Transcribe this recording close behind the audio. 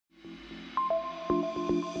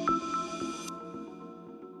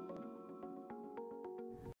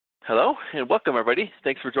Hello and welcome everybody.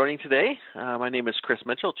 Thanks for joining today. My name is Chris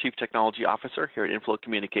Mitchell, Chief Technology Officer here at Inflow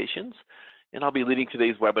Communications, and I'll be leading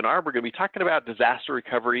today's webinar. We're going to be talking about disaster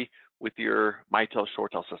recovery with your Mitel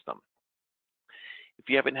ShoreTel system. If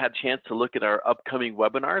you haven't had a chance to look at our upcoming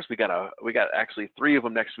webinars, we got actually 3 of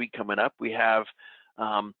them next week coming up. We have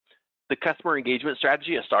the customer engagement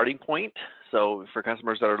strategy, a starting point. So for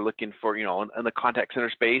customers that are looking for, in the contact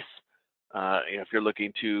center space, if you're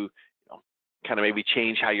looking to kind of maybe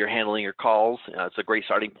change how you're handling your calls. It's a great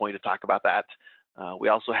starting point to talk about that. We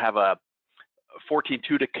also have a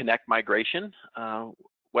 14.2 to Connect migration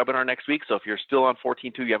webinar next week. So if you're still on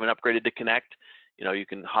 14.2, you haven't upgraded to Connect, you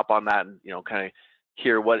can hop on that and kind of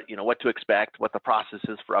hear what to expect, what the process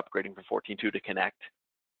is for upgrading from 14.2 to Connect.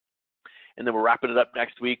 And then we're wrapping it up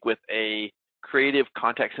next week with a creative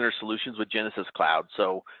contact center solutions with Genesys Cloud.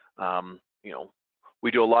 So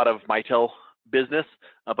we do a lot of Mitel business,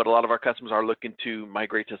 but a lot of our customers are looking to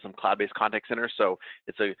migrate to some cloud-based contact centers. So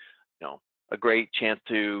it's a great chance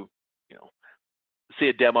to see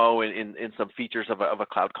a demo in some features of a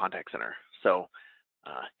cloud contact center. So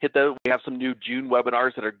hit those. We have some new June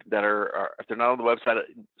webinars that are if they're not on the website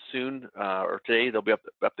soon or today, they'll be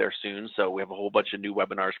up there soon. So we have a whole bunch of new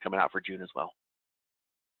webinars coming out for June as well.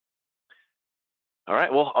 All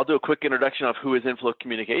right, well, I'll do a quick introduction of who is Inflow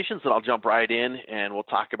Communications, and I'll jump right in and we'll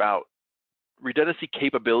talk about redundancy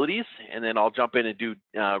capabilities, and then I'll jump in and do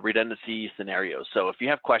redundancy scenarios. So if you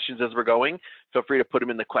have questions as we're going, feel free to put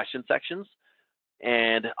them in the question sections,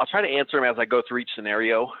 and I'll try to answer them as I go through each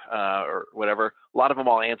scenario or whatever. A lot of them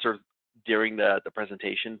I'll answer during the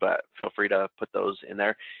presentation, but feel free to put those in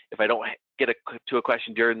there. If I don't get to a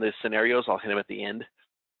question during the scenarios, I'll hit them at the end.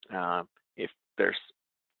 If there's,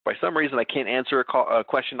 by some reason, I can't answer a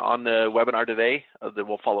question on the webinar today, then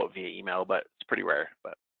we'll follow up via email, but it's pretty rare,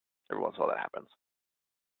 but every once in a while that happens.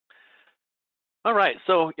 All right,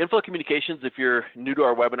 so Inflow Communications, if you're new to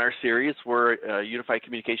our webinar series, we're a unified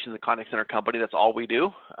communications and contact center company. That's all we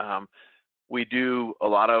do. We do a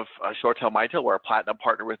lot of ShoreTel Mitel. We're a platinum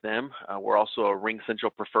partner with them. We're also a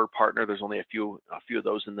RingCentral preferred partner. There's only a few of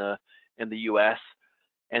those in the US.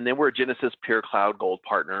 And then we're a Genesys Pure Cloud Gold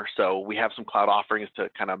partner. So we have some cloud offerings to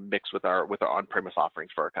kind of mix with our on-premise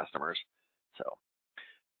offerings for our customers. So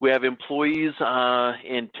we have employees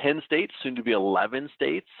in 10 states, soon to be 11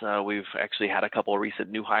 states. We've actually had a couple of recent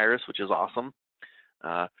new hires, which is awesome.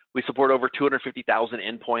 We support over 250,000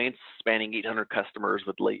 endpoints, spanning 800 customers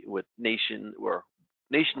with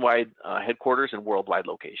nationwide headquarters and worldwide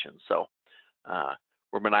locations. So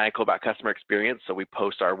we're maniacal about customer experience. So we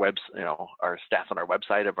post our our stats on our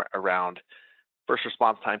website around first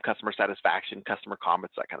response time, customer satisfaction, customer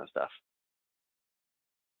comments, that kind of stuff.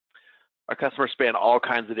 Our customers span all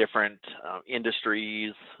kinds of different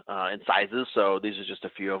industries and sizes. So these are just a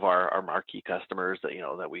few of our marquee customers that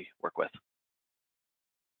that we work with.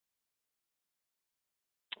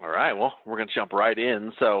 All right, well, we're going to jump right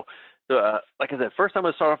in. So, like I said, first I'm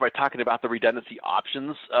going to start off by talking about the redundancy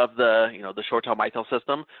options of the the ShoreTel Mitel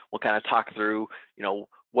system. We'll kind of talk through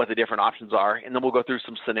what the different options are, and then we'll go through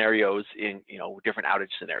some scenarios in different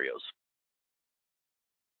outage scenarios.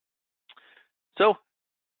 So,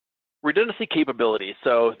 redundancy capabilities.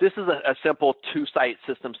 So this is a simple 2-site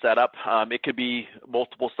system setup. It could be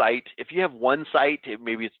multiple site. If you have one site,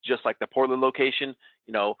 maybe it's just like the Portland location,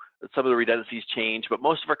 some of the redundancies change, but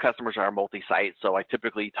most of our customers are multi-site. So I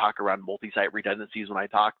typically talk around multi-site redundancies when I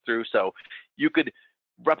talk through. So you could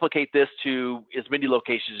replicate this to as many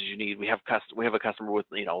locations as you need. We have a customer with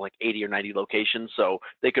like 80 or 90 locations, so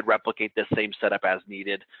they could replicate this same setup as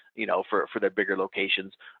needed, for their bigger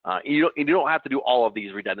locations. You don't have to do all of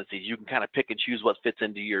these redundancies. You can kind of pick and choose what fits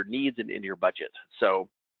into your needs and into your budget. So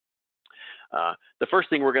the first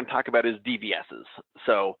thing we're going to talk about is DVSs.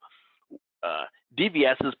 So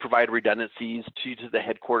DVSs provide redundancies to the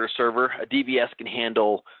headquarters server. A DVS can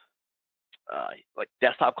handle like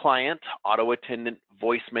desktop client, auto attendant,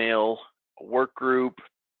 voicemail, work group.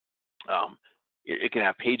 It can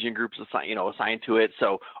have paging groups assigned to it.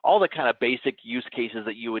 So all the kind of basic use cases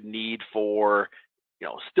that you would need for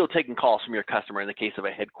still taking calls from your customer in the case of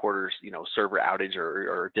a headquarters server outage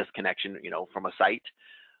or disconnection from a site.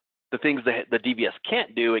 The things that the DVS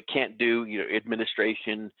can't do, it can't do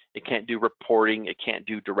administration, it can't do reporting, it can't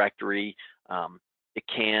do directory, it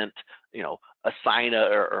can't assign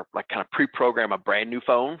or like kind of pre-program a brand new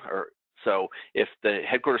phone. Or so if the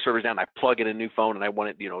headquarters server's down, I plug in a new phone and I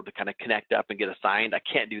want it to kind of connect up and get assigned. I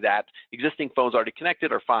can't do that. Existing phones already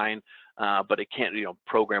connected are fine, but it can't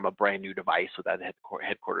program a brand new device without the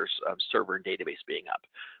headquarters server and database being up.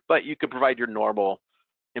 But you could provide your normal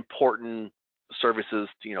important services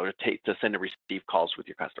to send and receive calls with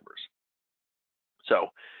your customers. So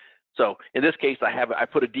So in this case, I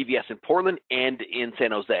put a DVS in Portland and in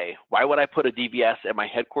San Jose. Why would I put a DVS at my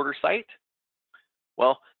headquarters site?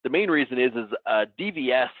 Well, the main reason is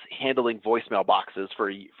DVS handling voicemail boxes for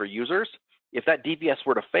users. If that DVS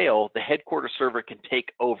were to fail, the headquarters server can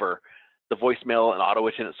take over the voicemail and auto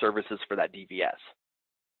attendant services for that DVS.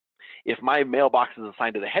 If my mailbox is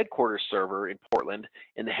assigned to the headquarters server in Portland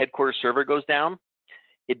and the headquarters server goes down,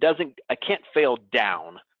 I can't fail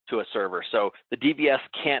down to a server. So the DVS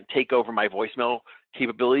can't take over my voicemail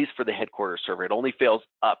capabilities for the headquarters server. It only fails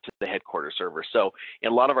up to the headquarters server. So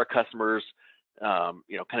in a lot of our customers,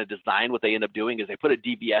 kind of design, what they end up doing is they put a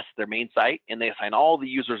DVS at their main site and they assign all the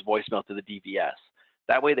users' voicemail to the DVS.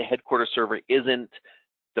 That way the headquarters server isn't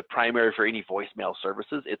the primary for any voicemail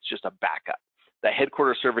services. It's just a backup. The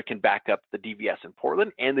headquarters server can back up the DVS in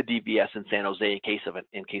Portland and the DVS in San Jose in case of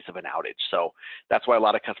an outage. So that's why a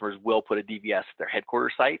lot of customers will put a DVS at their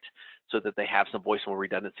headquarters site so that they have some voicemail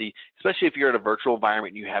redundancy, especially if you're in a virtual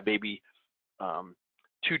environment and you have maybe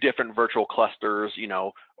 2 different virtual clusters,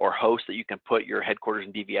 or hosts that you can put your headquarters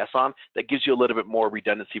and DVS on. That gives you a little bit more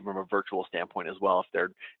redundancy from a virtual standpoint as well,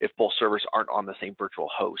 if both servers aren't on the same virtual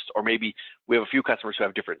host. Or maybe we have a few customers who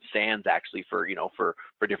have different SANs actually for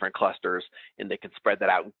different clusters, and they can spread that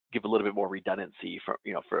out and give a little bit more redundancy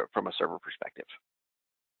from a server perspective.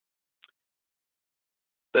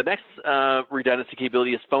 The next redundancy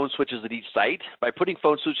capability is phone switches at each site. By putting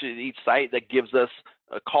phone switches at each site, that gives us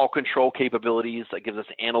call control capabilities, that gives us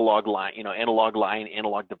analog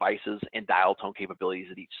devices, and dial tone capabilities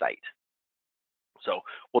at each site. So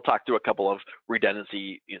we'll talk through a couple of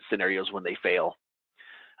redundancy scenarios when they fail.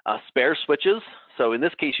 Spare switches. So in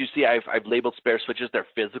this case, you see I've labeled spare switches. They're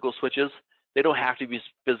physical switches. They don't have to be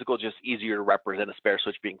physical, just easier to represent a spare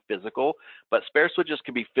switch being physical. But spare switches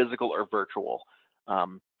can be physical or virtual.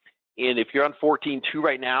 And if you're on 14.2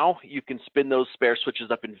 right now, you can spin those spare switches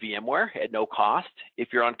up in VMware at no cost.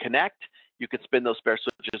 If you're on Connect, you can spin those spare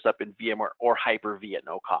switches up in VMware or Hyper-V at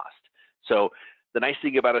no cost. So the nice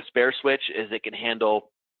thing about a spare switch is it can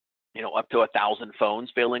handle up to 1,000 phones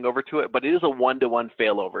failing over to it, but it is a one-to-one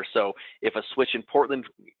failover. So if a switch in Portland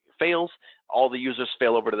fails, all the users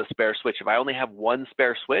fail over to the spare switch. If I only have one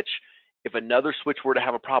spare switch, if another switch were to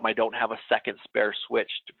have a problem, I don't have a second spare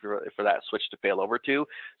switch for that switch to fail over to.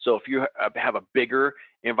 So if you have a bigger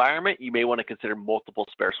environment, you may want to consider multiple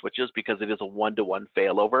spare switches because it is a one-to-one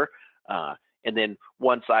failover. And then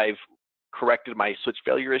once I've corrected my switch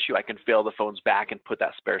failure issue, I can fail the phones back and put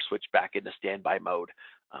that spare switch back into standby mode.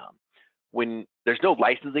 When there's no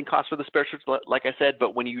licensing cost for the spare switch, like I said,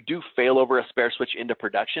 but when you do fail over a spare switch into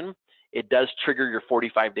production, it does trigger your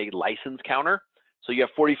 45-day license counter. So you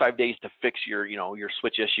have 45 days to fix your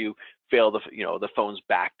switch issue, fail the phones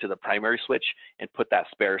back to the primary switch, and put that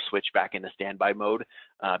spare switch back into standby mode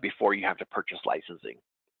before you have to purchase licensing,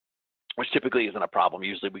 which typically isn't a problem.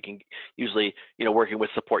 Usually working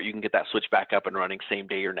with support, you can get that switch back up and running same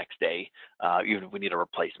day or next day. Even if we need a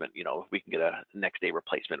replacement, we can get a next day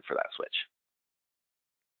replacement for that switch.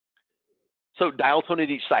 So dial tone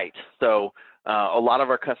at each site. So a lot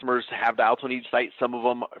of our customers have dial tone at each site. Some of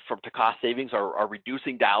them, to cost savings, are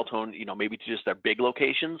reducing dial tone, maybe to just their big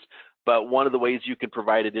locations. But one of the ways you can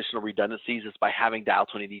provide additional redundancies is by having dial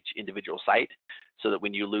tone at each individual site, so that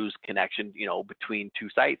when you lose connection, between 2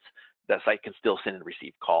 sites, that site can still send and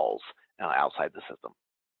receive calls outside the system.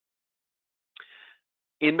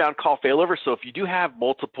 Inbound call failover. So if you do have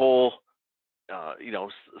multiple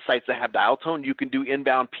sites that have dial tone, you can do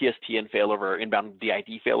inbound PSTN failover or inbound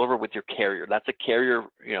DID failover with your carrier. That's a carrier,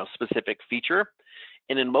 specific feature.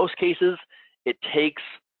 And in most cases, it takes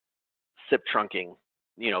SIP trunking,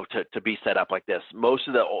 to be set up like this. Most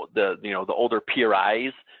of the older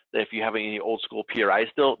PRIs, that if you have any old school PRIs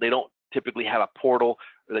still, they don't typically have a portal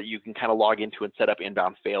that you can kind of log into and set up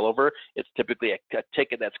inbound failover. It's typically a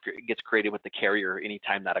ticket that gets created with the carrier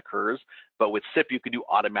anytime that occurs. But with SIP, you can do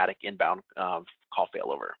automatic inbound call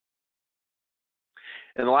failover.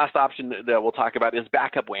 And the last option that we'll talk about is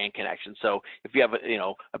backup WAN connection. So if you have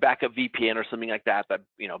a backup VPN or something like that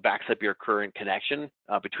backs up your current connection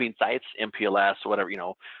between sites, MPLS or whatever,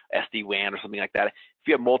 SD-WAN or something like that. If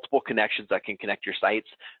you have multiple connections that can connect your sites,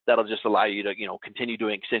 that'll just allow you to continue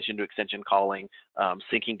doing extension to extension calling,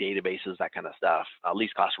 syncing databases, that kind of stuff,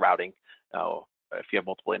 least cost routing if you have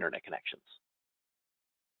multiple internet connections.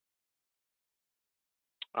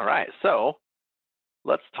 All right, so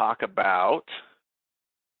let's talk about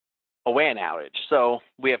a WAN outage. So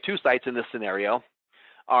we have 2 sites in this scenario.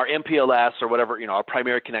 Our MPLS or whatever, our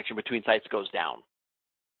primary connection between sites goes down.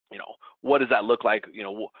 What does that look like?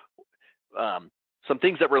 Some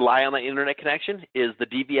things that rely on the internet connection is the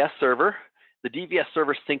DVS server. the DVS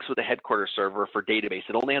server syncs with the headquarters server for database.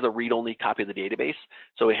 It only has a read-only copy of the database,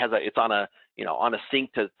 so it's on a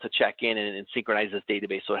sync to check in and synchronize this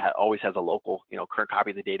database, so it always has a local current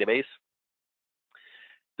copy of the database.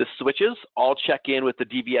 The switches all check in with the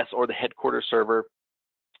DVS or the headquarters server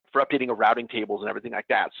for updating of routing tables and everything like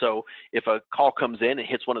that. So if a call comes in and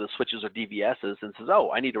hits one of the switches or DVSs and says,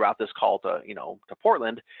 oh, I need to route this call to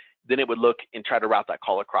Portland, then it would look and try to route that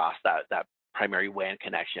call across that primary WAN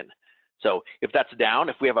connection. So if that's down,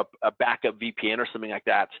 if we have a backup VPN or something like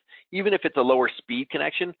that, even if it's a lower speed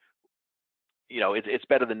connection, it's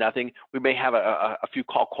better than nothing. We may have a few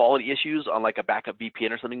call quality issues on like a backup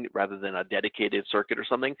VPN or something rather than a dedicated circuit or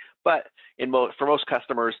something. But for most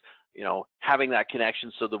customers, having that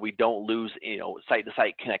connection so that we don't lose,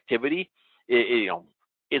 site-to-site connectivity,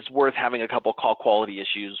 it's worth having a couple call quality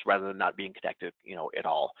issues rather than not being connected, at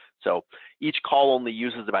all. So each call only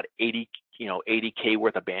uses about 80K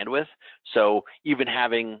worth of bandwidth. So even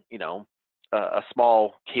having, a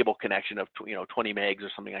small cable connection of 20 megs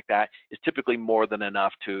or something like that is typically more than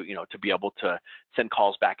enough to to be able to send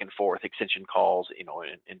calls back and forth, extension calls, and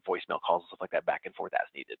voicemail calls and stuff like that back and forth as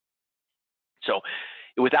needed. So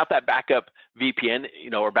without that backup VPN,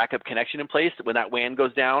 or backup connection in place, when that WAN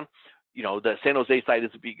goes down, the San Jose site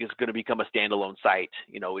is going to become a standalone site.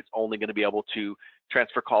 It's only going to be able to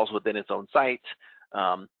transfer calls within its own site.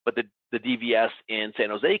 But the DVS in San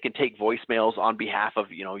Jose can take voicemails on behalf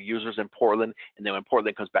of users in Portland, and then when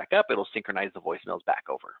Portland comes back up, it'll synchronize the voicemails back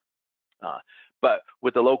over. But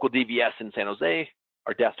with the local DVS in San Jose,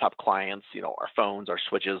 our desktop clients, our phones, our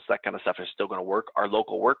switches, that kind of stuff is still going to work. Our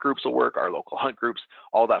local work groups will work. Our local hunt groups,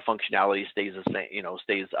 all that functionality stays the same,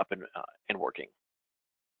 stays up and working.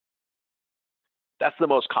 That's the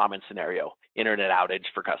most common scenario: internet outage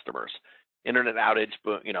for customers. Internet outage,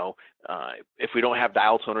 but if we don't have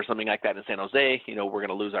dial tone or something like that in San Jose, we're going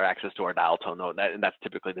to lose our access to our dial tone, and that's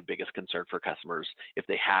typically the biggest concern for customers if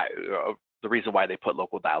they have the reason why they put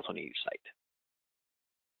local dial tone in each site.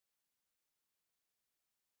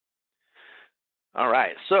 All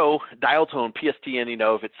right, so dial tone,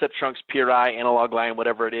 PSTN, if it's SIP trunks, PRI, analog line,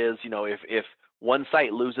 whatever it is, if one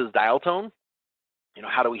site loses dial tone,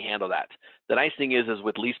 how do we handle that? The nice thing is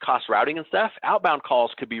with least cost routing and stuff, outbound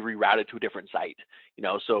calls could be rerouted to a different site.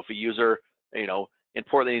 So if a user, in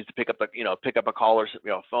Portland needs to pick up a call or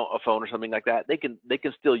a phone or something like that, they can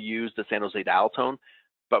still use the San Jose dial tone.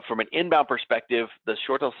 But from an inbound perspective, the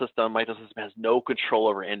ShoreTel system, Mitel system, has no control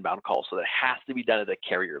over inbound calls, so that has to be done at the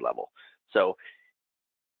carrier level. So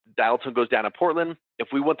dial tone goes down in Portland. If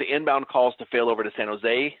we want the inbound calls to fail over to San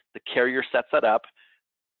Jose, the carrier sets that up.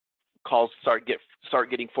 Calls start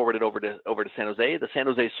getting forwarded over to San Jose. The San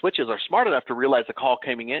Jose switches are smart enough to realize the call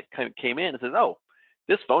came in and says, oh,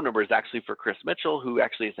 this phone number is actually for Chris Mitchell, who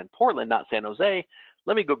actually is in Portland, not San Jose.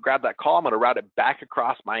 Let me go grab that call. I'm going to route it back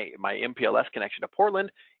across my MPLS connection to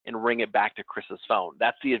Portland and ring it back to Chris's phone.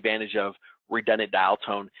 That's the advantage of redundant dial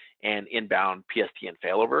tone and inbound PSTN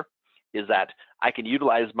failover, is that I can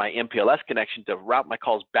utilize my MPLS connection to route my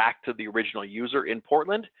calls back to the original user in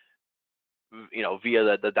Portland,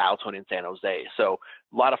 via the dial tone in San Jose. So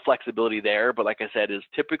a lot of flexibility there, but like I said,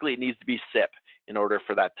 typically it needs to be SIP in order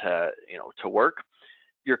for that to work.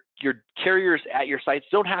 Your carriers at your sites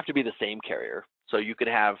don't have to be the same carrier. So you could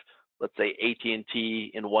have, let's say,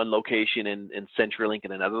 AT&T in one location and CenturyLink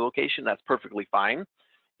in another location. That's perfectly fine.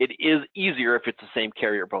 It is easier if it's the same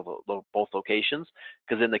carrier both locations,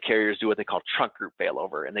 because then the carriers do what they call trunk group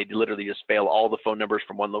failover, and they literally just fail all the phone numbers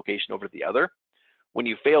from one location over to the other. When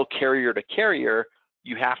you fail carrier to carrier,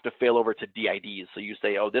 you have to fail over to DIDs. So you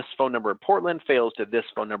say, oh, this phone number in Portland fails to this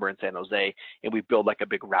phone number in San Jose, and we build like a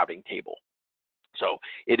big routing table. So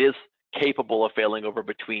it is capable of failing over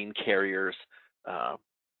between carriers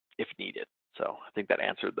if needed. So I think that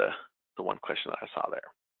answered the one question that I saw there.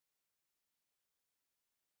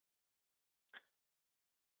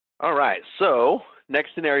 All right, so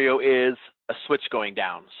next scenario is a switch going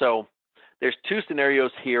down. So there's two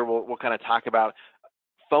scenarios here we'll kind of talk about.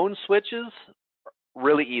 Phone switches,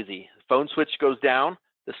 really easy. Phone switch goes down,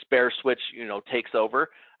 the spare switch, takes over.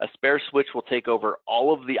 A spare switch will take over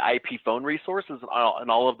all of the IP phone resources and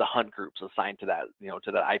all of the hunt groups assigned to that,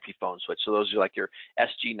 to that IP phone switch. So those are like your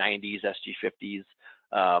SG90s, SG50s.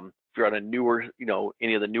 If you're on a newer,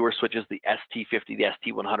 any of the newer switches, the ST50,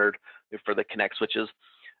 the ST100 for the Connect switches,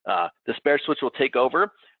 the spare switch will take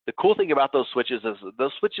over. The cool thing about those switches is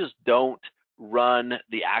those switches don't run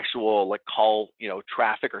the actual call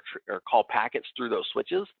traffic or call packets through those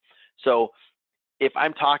switches. So if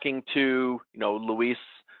I'm talking to Luis,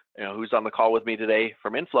 who's on the call with me today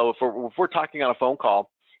from Inflow, if we're talking on a phone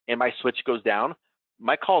call and my switch goes down,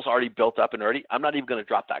 my call's already built up and ready. I'm not even going to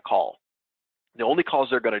drop that call. The only calls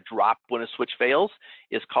that are going to drop when a switch fails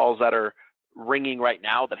is calls that are ringing right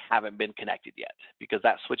now that haven't been connected yet, because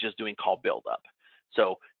that switch is doing call buildup.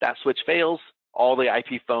 So that switch fails, all the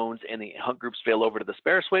IP phones and the hunt groups fail over to the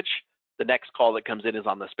spare switch. The next call that comes in is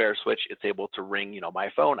on the spare switch. It's able to ring, my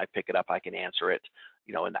phone. I pick it up, I can answer it,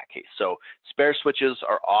 in that case. So spare switches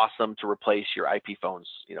are awesome to replace your IP phones,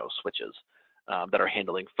 switches that are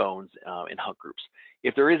handling phones in hunt groups.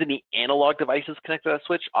 If there is any analog devices connected to that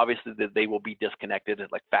switch, obviously they will be disconnected,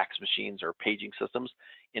 like fax machines or paging systems,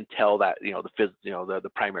 until that,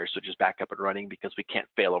 the primary switch is back up and running, because we can't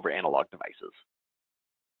fail over analog devices.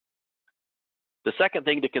 The second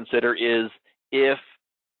thing to consider is if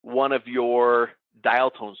one of your dial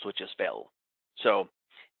tone switches fail. So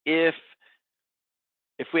if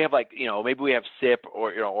we have, like, maybe we have SIP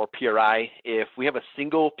or PRI, if we have a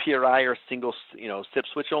single PRI or single, SIP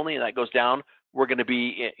switch only, and that goes down, we're going to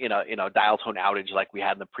be in a dial tone outage like we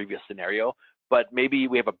had in the previous scenario. But maybe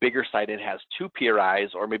we have a bigger site and it has 2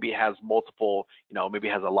 PRIs, or maybe it has multiple, maybe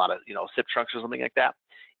it has a lot of, SIP trunks or something like that.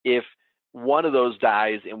 If one of those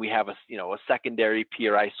dies and we have a secondary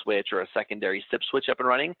PRI switch or a secondary SIP switch up and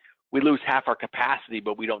running, we lose half our capacity,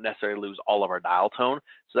 but we don't necessarily lose all of our dial tone.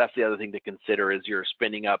 So that's the other thing to consider as you're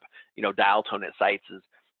spinning up, dial tone at sites. Is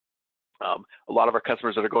a lot of our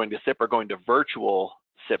customers that are going to SIP are going to virtual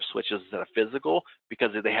SIP switches instead of physical,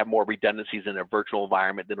 because they have more redundancies in a virtual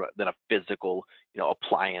environment than a physical,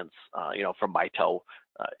 appliance, from Mitel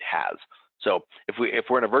has. So if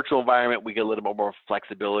we're in a virtual environment, we get a little bit more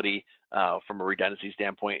flexibility from a redundancy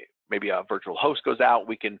standpoint. Maybe a virtual host goes out,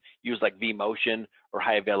 we can use like vMotion or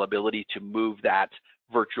high availability to move that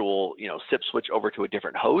virtual, SIP switch over to a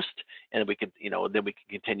different host, and we can, then we can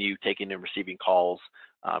continue taking and receiving calls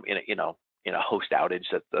in a host outage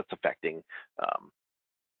that's affecting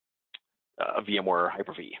a VMware or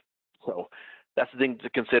Hyper-V. So that's the thing to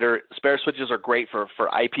consider. Spare switches are great for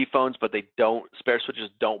IP phones, but spare switches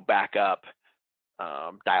don't back up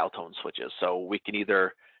dial tone switches. So we can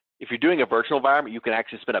either, if you're doing a virtual environment, you can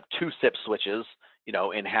actually spin up 2 SIP switches,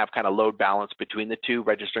 and have kind of load balance between the 2,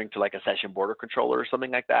 registering to like a session border controller or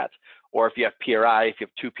something like that. Or if you have PRI, if you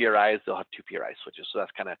have 2 PRIs, they'll have 2 PRI switches. So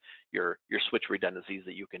that's kind of your switch redundancies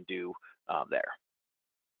that you can do there.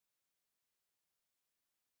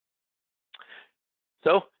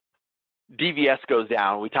 So DVS goes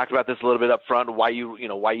down. We talked about this a little bit up front, why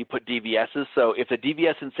you put DVSs. So if the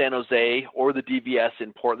DVS in San Jose or the DVS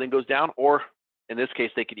in Portland goes down, or in this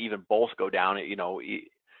case, they could even both go down,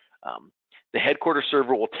 the headquarters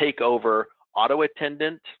server will take over auto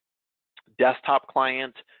attendant, desktop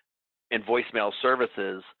client, and voicemail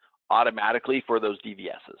services automatically for those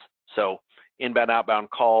DVSs. So inbound, outbound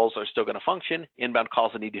calls are still going to function. Inbound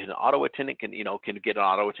calls that need to hit an auto attendant can get an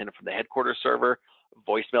auto attendant from the headquarters server.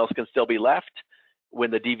 Voicemails can still be left.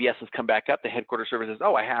 When the DVSs come back up, the headquarters server says,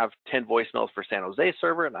 oh, I have 10 voicemails for San Jose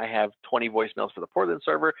server, and I have 20 voicemails for the Portland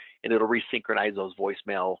server, and it'll resynchronize those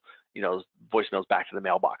voicemails back to the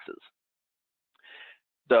mailboxes.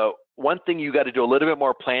 The one thing you got to do a little bit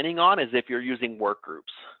more planning on is if you're using work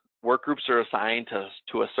groups. Work groups are assigned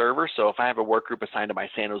to a server. So if I have a work group assigned to my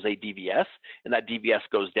San Jose DVS and that DVS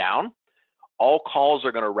goes down, all calls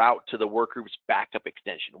are going to route to the work group's backup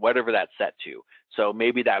extension, whatever that's set to. So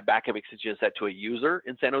maybe that backup extension is set to a user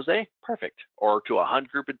in San Jose, perfect. Or to a hunt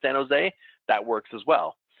group in San Jose, that works as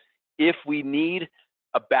well. If we need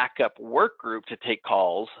a backup work group to take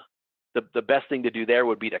calls, the best thing to do there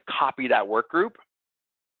would be to copy that work group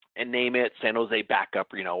and name it San Jose backup,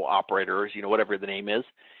 operators, whatever the name is.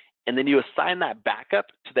 And then you assign that backup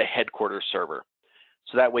to the headquarters server.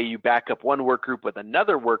 So that way you back up one work group with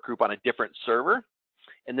another work group on a different server.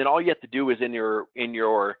 And then all you have to do is in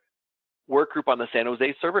your work group on the San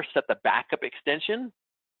Jose server, set the backup extension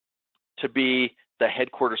to be the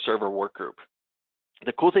headquarters server work group.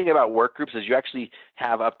 The cool thing about work groups is you actually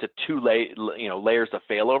have up to 2 layers of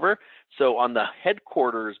failover. So on the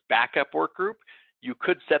headquarters backup work group, you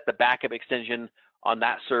could set the backup extension on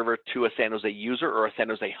that server to a San Jose user or a San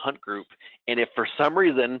Jose hunt group. And if for some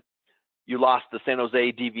reason you lost the San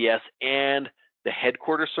Jose DVS and the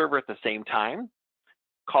headquarters server at the same time,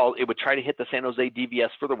 it would try to hit the San Jose DVS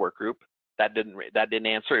for the work group. That didn't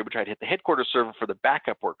answer. It would try to hit the headquarters server for the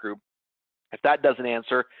backup work group. If that doesn't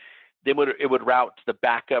answer, then it would route to the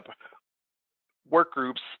backup work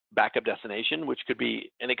group's backup destination, which could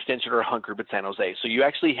be an extension or a hunt group in San Jose. So you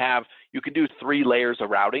actually you can do 3 layers of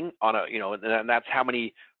routing on and that's how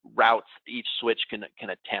many routes each switch can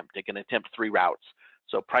attempt. It can attempt 3 routes.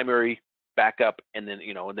 So primary, backup, and then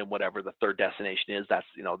whatever the third destination is, that's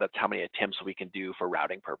how many attempts we can do for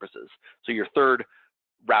routing purposes. So your third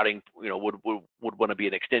routing, would want to be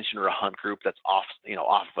an extension or a hunt group that's off,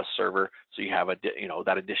 off of a server, so you have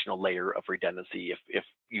that additional layer of redundancy if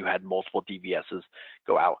you had multiple DVSs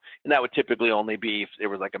go out. And that would typically only be if there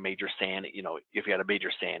was like a major SAN, if you had a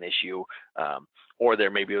major SAN issue, or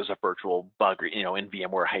there maybe was a virtual bug, in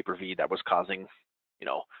VMware Hyper-V that was causing,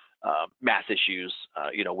 mass issues,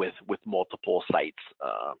 with multiple sites,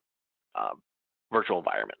 virtual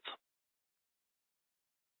environments.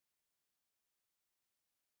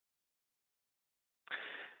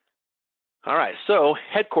 All right, so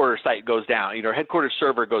headquarters site goes down, headquarters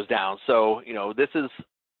server goes down. So, this is,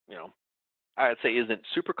 I'd say isn't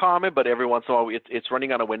super common, but every once in a while it's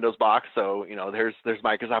running on a Windows box. So, there's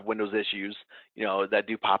Microsoft Windows issues, that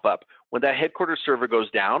do pop up. When that headquarters server goes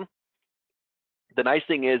down, the nice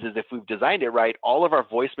thing is if we've designed it right, all of our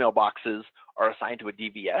voicemail boxes are assigned to a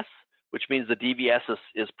DVS, which means the DVS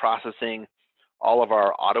is processing all of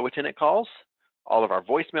our auto attendant calls, all of our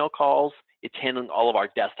voicemail calls. It's handling all of our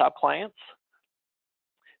desktop clients.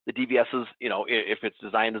 The DVS is, if it's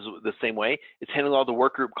designed the same way, it's handling all the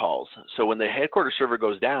workgroup calls. So when the headquarters server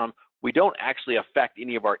goes down, we don't actually affect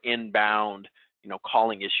any of our inbound,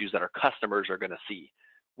 calling issues that our customers are going to see.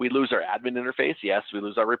 We lose our admin interface, yes. We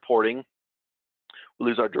lose our reporting. We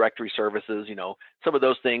lose our directory services. Some of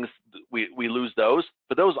those things we lose those,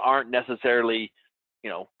 but those aren't necessarily,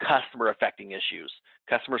 customer affecting issues.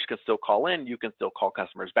 Customers can still call in. You can still call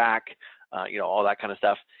customers back. All that kind of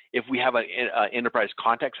stuff. If we have an enterprise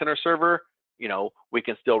contact center server, we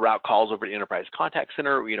can still route calls over to enterprise contact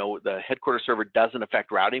center. The headquarters server doesn't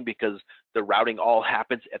affect routing because the routing all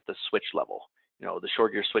happens at the switch level. The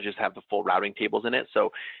short gear switches have the full routing tables in it. So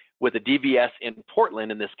with a DVS in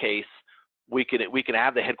Portland, in this case, we can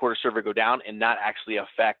have the headquarters server go down and not actually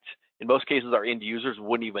affect. In most cases, our end users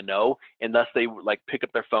wouldn't even know unless they pick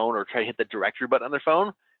up their phone or try to hit the directory button on their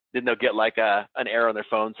phone. Then they'll get an error on their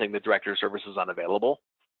phone saying the directory service is unavailable.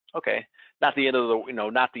 Okay, not the end of the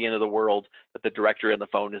not the end of the world, but the directory on the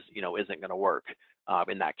phone is isn't going to work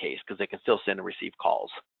in that case, because they can still send and receive calls.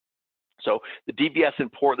 So the DVS in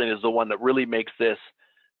Portland is the one that really makes this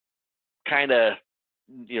kind of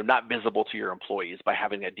not visible to your employees by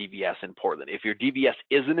having a DVS in Portland. If your DVS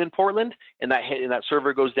isn't in Portland and that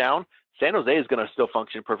server goes down, San Jose is going to still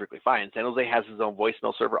function perfectly fine. San Jose has its own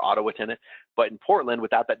voicemail server, auto attendant, but in Portland,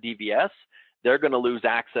 without that DVS, they're going to lose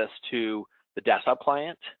access to the desktop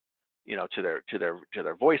client, to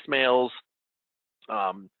their voicemails,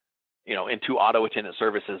 and to auto attendant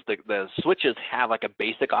services. The switches have like a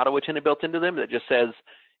basic auto attendant built into them that just says,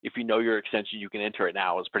 if you know your extension, you can enter it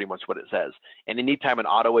now, is pretty much what it says. And anytime an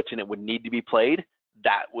auto attendant would need to be played,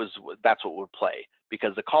 that's what would play,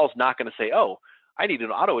 because the call's not going to say, oh, I need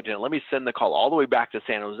an auto attendant. Let me send the call all the way back to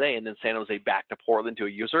San Jose and then San Jose back to Portland to a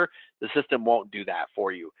user. The system won't do that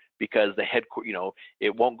for you, because the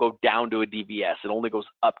it won't go down to a DVS. It only goes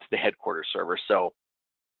up to the headquarters server. So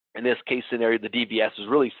in this case scenario, the DVS is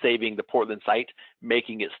really saving the Portland site,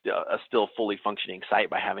 making it a still fully functioning site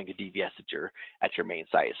by having a DVS at your main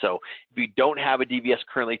site. So if you don't have a DVS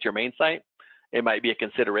currently at your main site, it might be a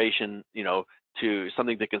consideration, to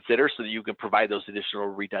something to consider, so that you can provide those additional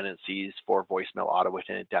redundancies for voicemail, auto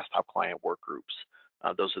attendant, desktop client, work groups.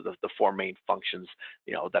 Those are the four main functions,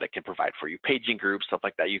 that it can provide for you. Paging groups, stuff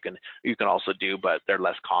like that, you can also do, but they're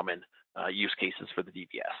less common use cases for the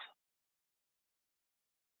DVS.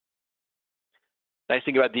 Nice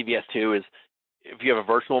thing about DVS too is if you have a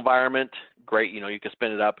virtual environment, great, you can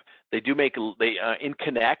spin it up. They do in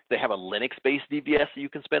Connect, they have a Linux-based DVS that you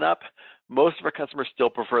can spin up. Most of our customers still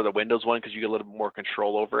prefer the Windows one because you get a little bit more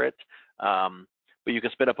control over it. But you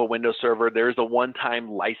can spin up a Windows server. There is a one-time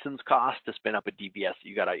license cost to spin up a DVS.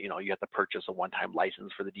 You have to purchase a one-time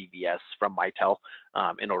license for the DVS from Mitel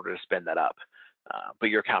in order to spin that up. But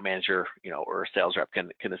your account manager, or a sales rep can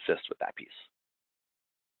assist with that piece.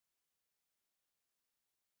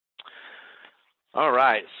 All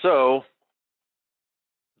right, so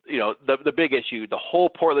the big issue, the whole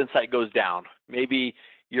Portland site goes down. Maybe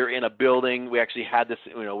you're in a building. We actually had this,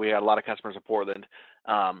 we had a lot of customers in Portland.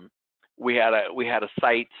 We had a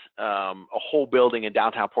site, a whole building in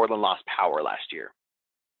downtown Portland lost power last year.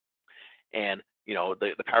 And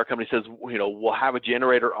the power company says, we'll have a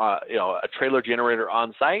generator, a trailer generator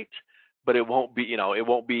on site, but it won't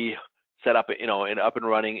be set up, and up and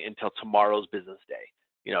running until tomorrow's business day.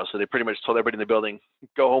 So they pretty much told everybody in the building,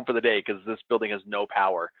 go home for the day, because this building has no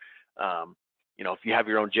power. If you have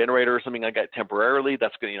your own generator or something like that temporarily,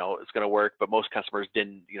 that's going it's going to work. But most customers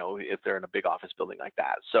didn't, if they're in a big office building like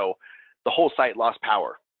that. So the whole site lost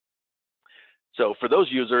power. So for those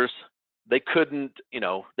users, they couldn't,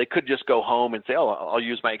 they could just go home and say, oh, I'll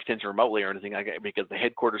use my extension remotely or anything like that, because the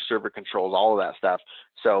headquarters server controls all of that stuff.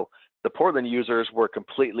 So the Portland users were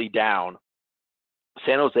completely down.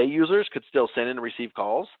 San Jose users could still send in and receive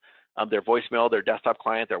calls. Their voicemail, their desktop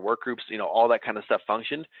client, their work groups, all that kind of stuff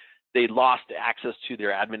functioned. They lost access to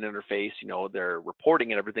their admin interface, their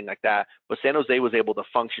reporting and everything like that. But San Jose was able to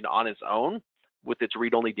function on its own with its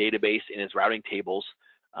read-only database and its routing tables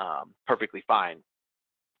perfectly fine.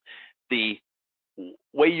 The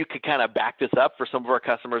way you could kind of back this up for some of our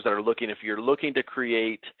customers that are looking, if you're looking to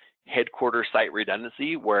create headquarters site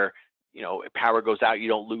redundancy where if power goes out, you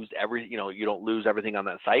don't lose you don't lose everything on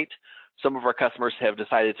that site. Some of our customers have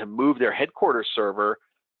decided to move their headquarters server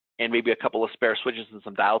and maybe a couple of spare switches and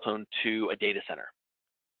some dial tone to a data center.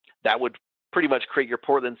 That would pretty much create your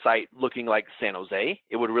Portland site looking like San Jose.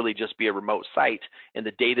 It would really just be a remote site, and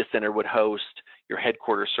the data center would host your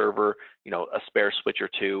headquarters server, a spare switch or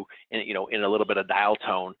two, and in a little bit of dial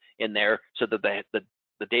tone in there, so that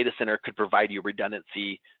the data center could provide you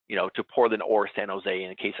redundancy, to Portland or San Jose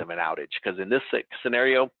in case of an outage. Because in this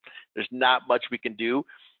scenario, there's not much we can do.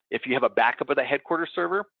 If you have a backup of the headquarters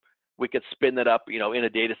server, we could spin that up, in a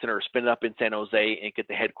data center, or spin it up in San Jose and get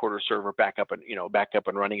the headquarters server back up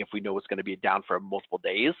and running if we know it's going to be down for multiple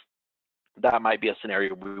days. That might be a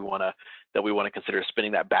scenario we want to consider,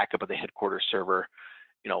 spinning that backup of the headquarters server,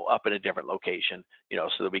 up in a different location,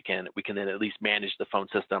 so that we can then at least manage the phone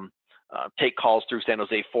system, take calls through San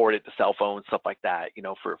Jose, forward it to cell phones, stuff like that,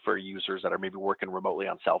 for users that are maybe working remotely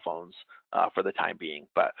on cell phones for the time being.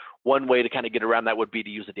 But one way to kind of get around that would be to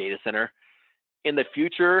use a data center. In the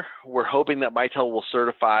future, we're hoping that Mitel will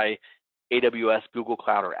certify AWS, Google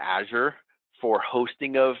Cloud, or Azure for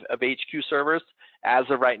hosting of HQ servers. As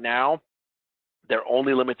of right now, their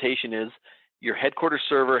only limitation is your headquarters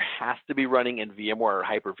server has to be running in VMware or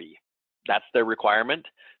Hyper-V. That's their requirement.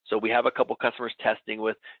 So we have a couple customers testing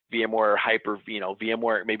with VMware or Hyper-V,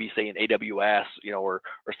 VMware, maybe say in AWS, or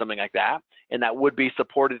something like that. And that would be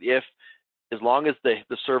supported as long as the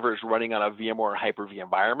server is running on a VMware or Hyper-V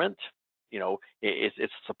environment. It's a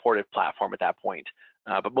supported platform at that point.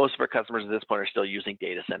 But most of our customers at this point are still using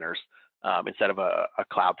data centers instead of a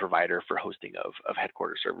cloud provider for hosting of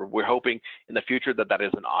headquarters server. We're hoping in the future that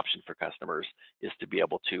is an option for customers, is to be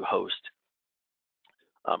able to host,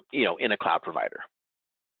 in a cloud provider.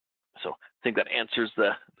 So I think that answers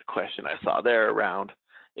the question I saw there around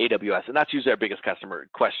AWS. And that's usually our biggest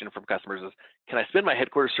question from customers is, can I spin my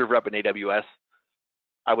headquarters server up in AWS?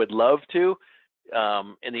 I would love to.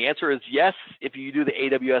 And the answer is yes, if you do the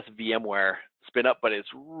AWS VMware spin up, but it's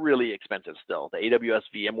really expensive still. The AWS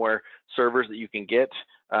VMware servers that you can get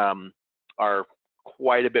are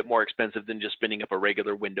quite a bit more expensive than just spinning up a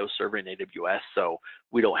regular Windows server in AWS. So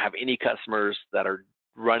we don't have any customers that are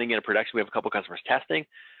running in production. We have a couple customers testing,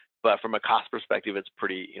 but from a cost perspective, it's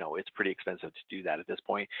pretty expensive to do that at this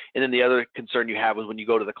point. And then the other concern you have is when you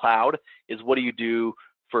go to the cloud is, what do you do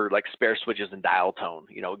for like spare switches and dial tone?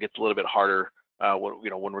 It gets a little bit harder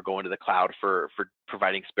when we're going to the cloud for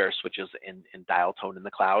providing spare switches and dial tone in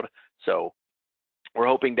the cloud. So we're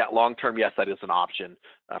hoping that long term, yes, that is an option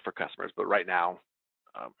for customers, but right now,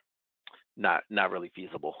 not really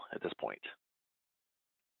feasible at this point.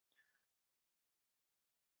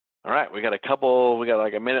 All right, we got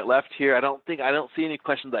like a minute left here. I don't see any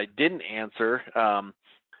questions I didn't answer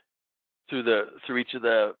through each of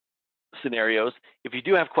the scenarios. If you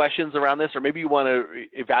do have questions around this, or maybe you want to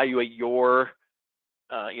evaluate your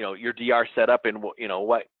your DR setup and what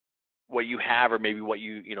you have, or maybe what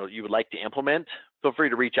you would like to implement, feel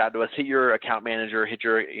free to reach out to us. Hit your account manager, hit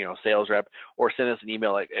your sales rep, or send us an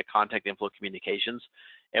email at contact Inflow Communications,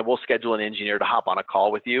 and we'll schedule an engineer to hop on a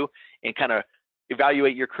call with you and kind of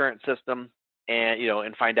evaluate your current system and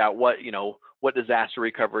and find out what disaster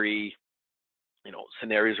recovery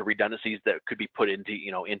scenarios or redundancies that could be put into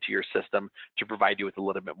into your system to provide you with a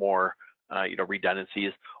little bit more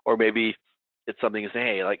redundancies. Or maybe it's something to say,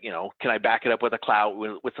 hey, like, can I back it up with a cloud,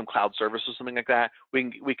 with some cloud service or something like that?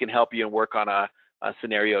 We can help you and work on a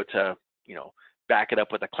scenario to back it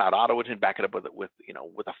up with a cloud auto agent, back it up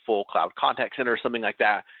with a full cloud contact center or something like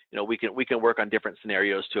that. We can work on different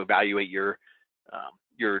scenarios to evaluate your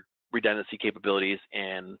redundancy capabilities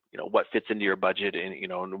and what fits into your budget and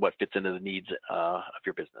and what fits into the needs of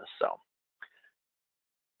your business. So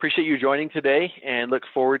appreciate you joining today, and look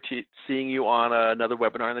forward to seeing you on another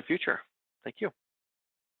webinar in the future. Thank you.